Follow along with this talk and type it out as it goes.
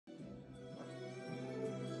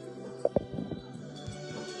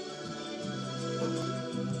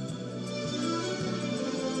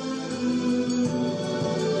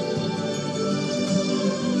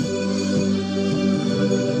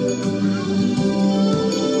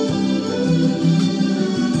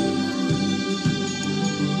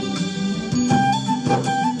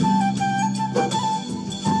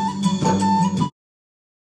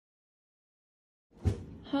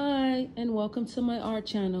Welcome to my art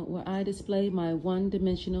channel where I display my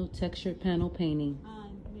one-dimensional textured panel painting.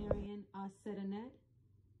 I'm Marian Osetanet,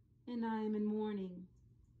 and I am in mourning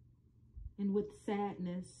and with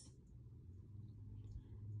sadness.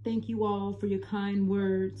 Thank you all for your kind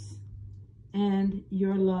words and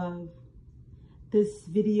your love. This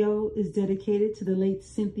video is dedicated to the late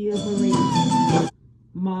Cynthia Marie,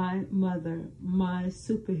 my mother, my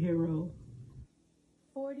superhero.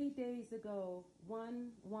 40 days ago,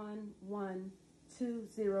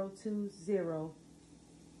 1/1/2020,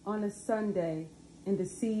 on a Sunday in the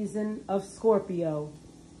season of Scorpio,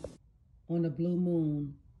 on a blue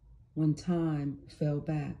moon, when time fell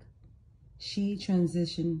back, she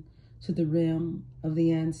transitioned to the realm of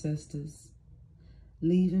the ancestors,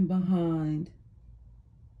 leaving behind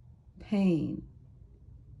pain,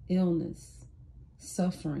 illness,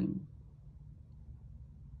 suffering,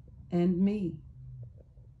 and me.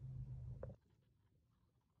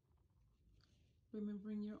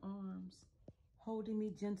 Remembering your arms, holding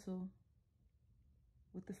me gentle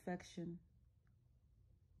with affection,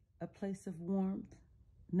 a place of warmth,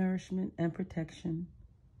 nourishment, and protection.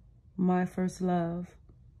 My first love,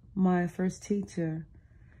 my first teacher,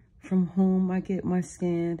 from whom I get my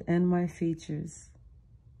scan and my features.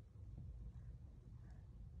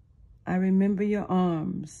 I remember your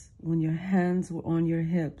arms when your hands were on your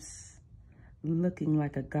hips, looking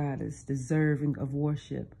like a goddess deserving of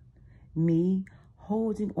worship. Me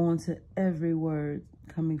holding on to every word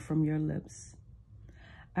coming from your lips.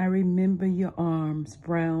 I remember your arms,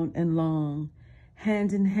 brown and long,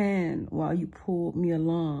 hand in hand while you pulled me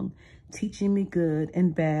along, teaching me good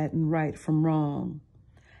and bad and right from wrong,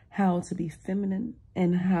 how to be feminine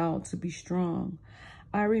and how to be strong.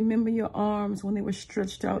 I remember your arms when they were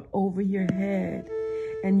stretched out over your head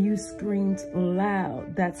and you screamed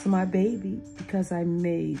loud, "That's my baby," because I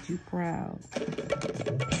made you proud.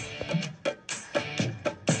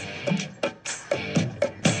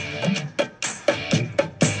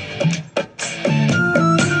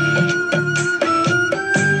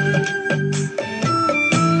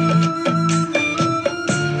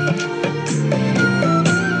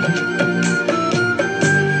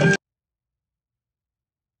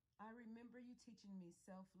 I remember you teaching me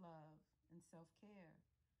self-love and self-care.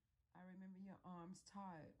 I remember your arms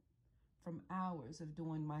tired from hours of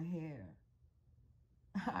doing my hair.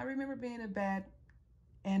 I remember being a bad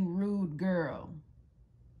and rude girl.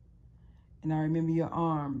 And I remember your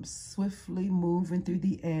arms swiftly moving through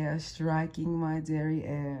the air, striking my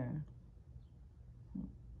derriere.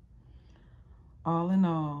 All in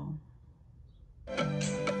all,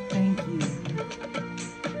 thank you.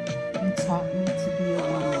 You taught me to be a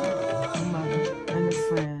woman, a mother, and a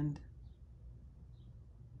friend.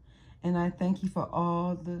 And I thank you for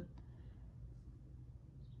all the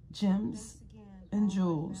gems and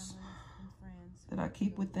jewels that I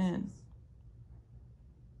keep within.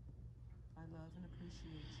 I love and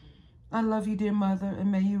appreciate you. I love you, dear mother,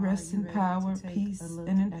 and may you rest in power, peace,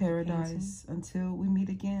 and in paradise until we meet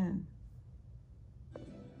again.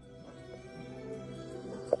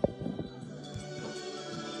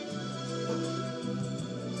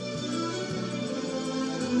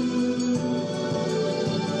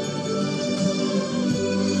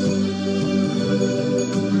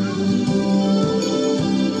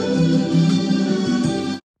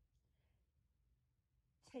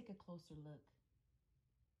 Take a closer look.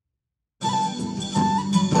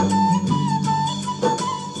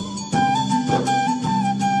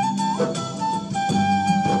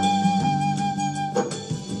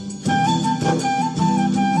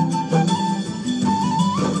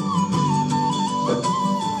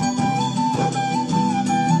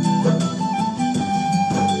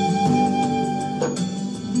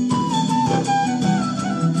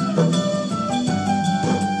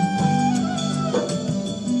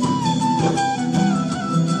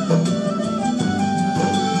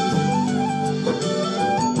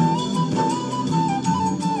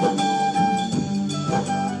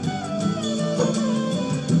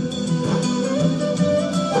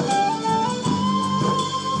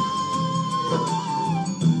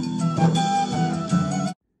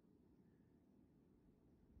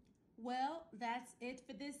 Well, that's it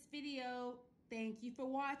for this video. Thank you for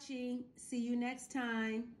watching. See you next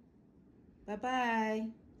time. Bye-bye.